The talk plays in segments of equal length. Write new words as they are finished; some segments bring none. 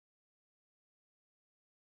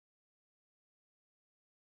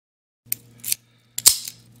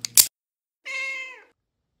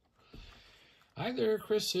Hi there,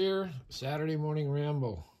 Chris here, Saturday Morning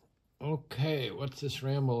Ramble. Okay, what's this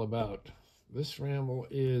ramble about? This ramble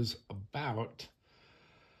is about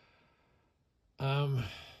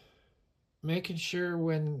making sure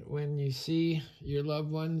when you see your loved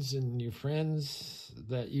ones and your friends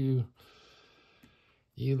that you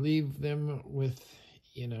leave them with,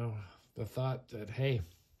 the thought that, hey,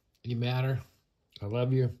 you matter, I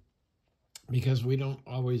love you, because we don't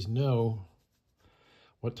always know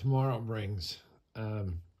what tomorrow brings.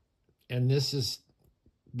 And this has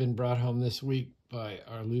been brought home this week by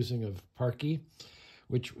our losing of Parky,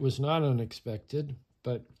 which was not unexpected,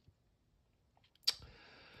 but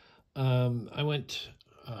I went,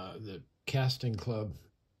 the casting club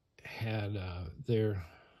had their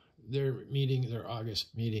meeting, their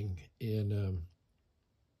August meeting in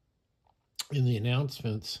the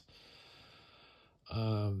announcements.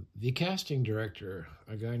 The casting director,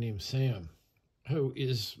 a guy named Sam, who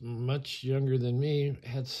is much younger than me,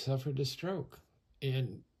 had suffered a stroke,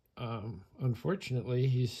 and unfortunately,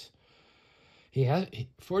 he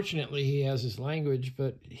has his language,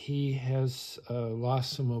 but he has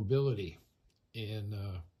lost some mobility, and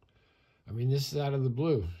I mean, this is out of the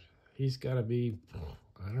blue. He's got to be,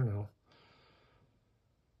 I don't know,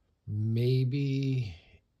 maybe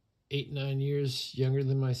 8-9 years younger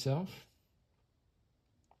than myself.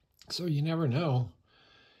 So you never know.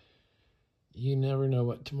 You never know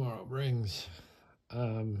what tomorrow brings.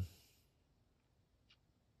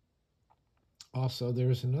 Also,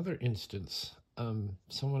 there's another instance.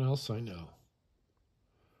 Someone else I know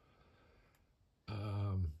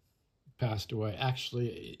passed away.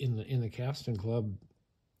 Actually, in the casting club,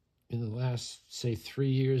 in the last, say, 3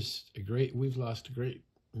 years, we've lost a great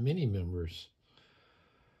many members.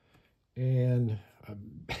 And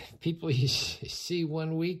people you see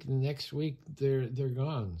one week, the next week they're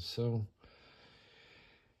gone. So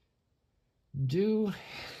do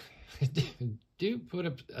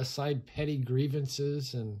put aside petty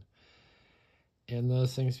grievances and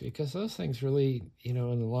those things, because those things really, in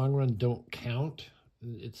the long run, don't count.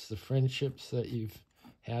 It's the friendships that you've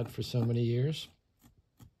had for so many years.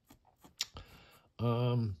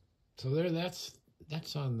 So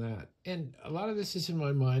that's on that. And a lot of this is in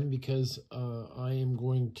my mind because I am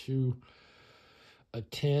going to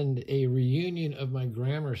attend a reunion of my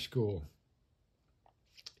grammar school.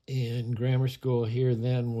 And grammar school here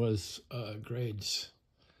then was grades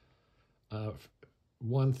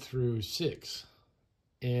 1 through 6.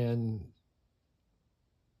 And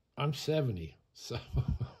I'm 70, so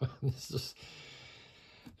it's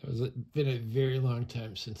been a very long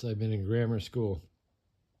time since I've been in grammar school.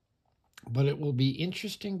 But it will be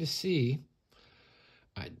interesting to see,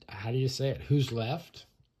 how do you say it, who's left,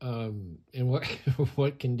 and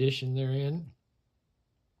what condition they're in.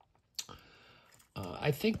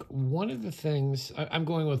 I think one of the things, I'm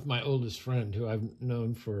going with my oldest friend, who I've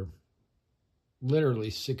known for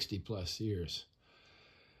literally 60 plus years.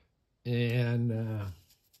 And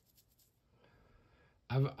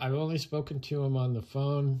I've only spoken to him on the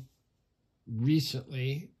phone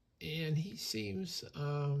recently, and he seems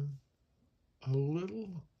a little,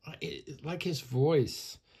 like his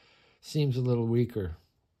voice seems a little weaker.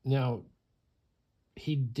 Now,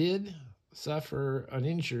 he did suffer an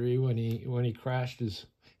injury when he crashed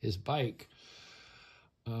his bike,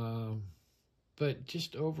 but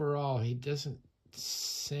just overall, he doesn't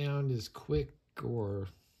sound as quick, or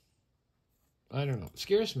I don't know. It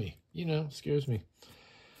scares me, scares me.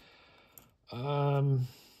 One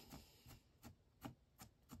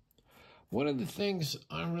of the things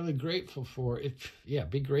I'm really grateful for,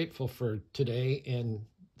 be grateful for today and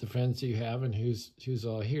the friends that you have and who's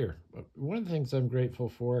all here. But one of the things I'm grateful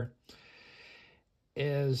for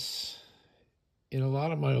is, in a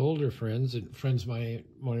lot of my older friends and friends my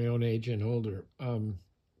own age and older,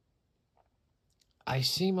 I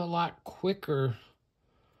seem a lot quicker.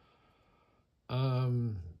 How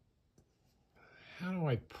do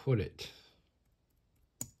I put it?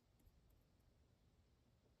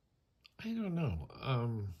 I don't know.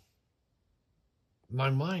 My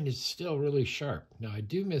mind is still really sharp. Now, I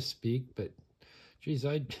do misspeak, but geez,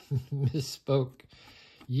 I misspoke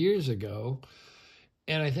years ago.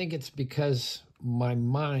 And I think it's because my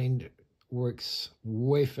mind works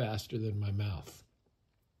way faster than my mouth.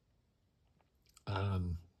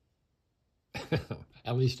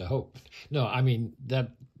 At least I hope. No, I mean, that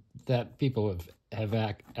people have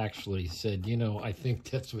actually said, I think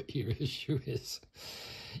that's what your issue is.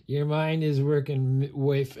 Your mind is working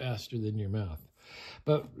way faster than your mouth.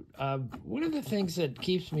 But one of the things that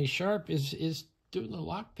keeps me sharp is doing the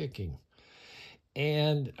lock picking.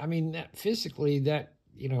 And I mean, that physically,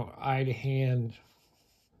 eye to hand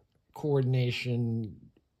coordination,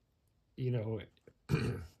 you know,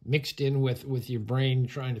 mixed in with your brain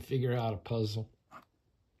trying to figure out a puzzle.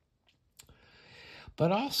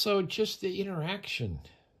 But also just the interaction.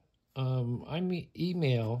 I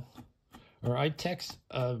email or I text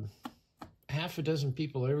half a dozen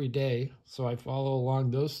people every day, so I follow along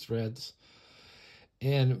those threads,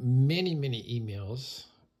 and many, many emails,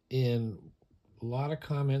 and a lot of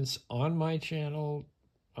comments on my channel,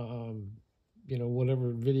 you know,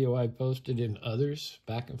 whatever video I posted, in others,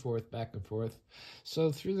 back and forth, back and forth. So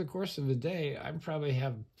through the course of the day, I probably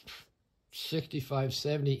have 65,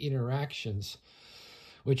 70 interactions,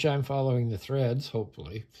 which I'm following the threads,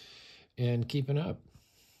 hopefully, and keeping up.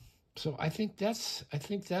 So I think that's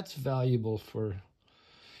valuable for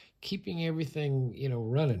keeping everything, you know,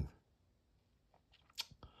 running.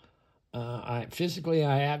 Physically,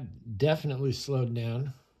 I have definitely slowed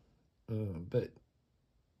down, but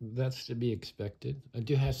that's to be expected. I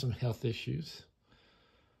do have some health issues,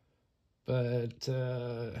 but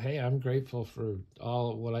hey, I'm grateful for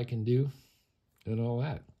all what I can do and all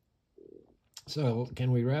that. So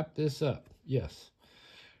can we wrap this up? Yes,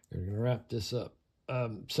 we're going to wrap this up.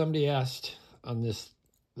 Somebody asked on this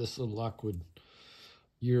little Lockwood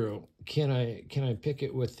Euro, can I pick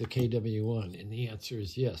it with the KW1? And the answer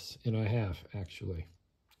is yes, and I have, actually.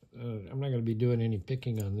 I'm not going to be doing any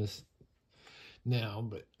picking on this now,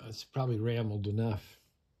 but it's probably rambled enough.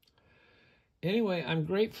 Anyway, I'm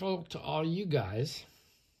grateful to all you guys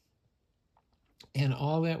and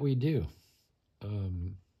all that we do.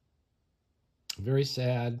 Very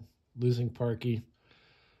sad losing Parky.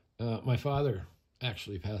 My father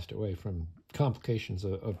actually passed away from complications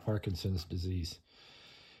of Parkinson's disease.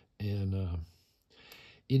 And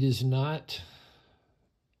it's not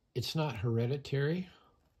hereditary,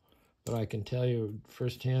 but I can tell you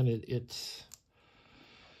firsthand, it's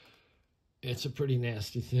a pretty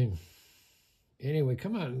nasty thing. Anyway,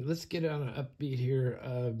 come on, let's get on an upbeat here.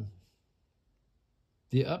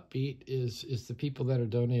 The upbeat is the people that are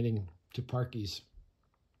donating to Parky's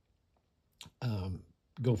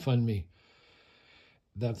GoFundMe.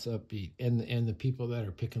 That's upbeat, and the people that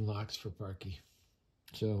are picking locks for Parky.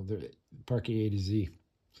 So they're Parky A to Z.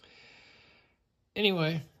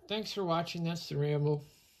 Anyway, thanks for watching. That's the Ramble.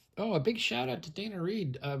 Oh, a big shout out to Dana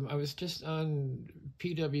Reed. I was just on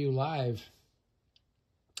PW Live,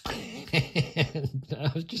 and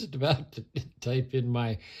I was just about to type in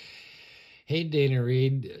my, hey, Dana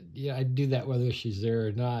Reed. Yeah, I do that whether she's there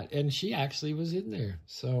or not. And she actually was in there.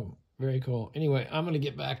 So very cool. Anyway, I'm going to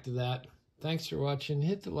get back to that. Thanks for watching.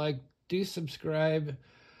 Hit the like, do subscribe,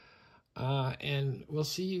 and we'll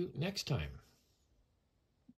see you next time.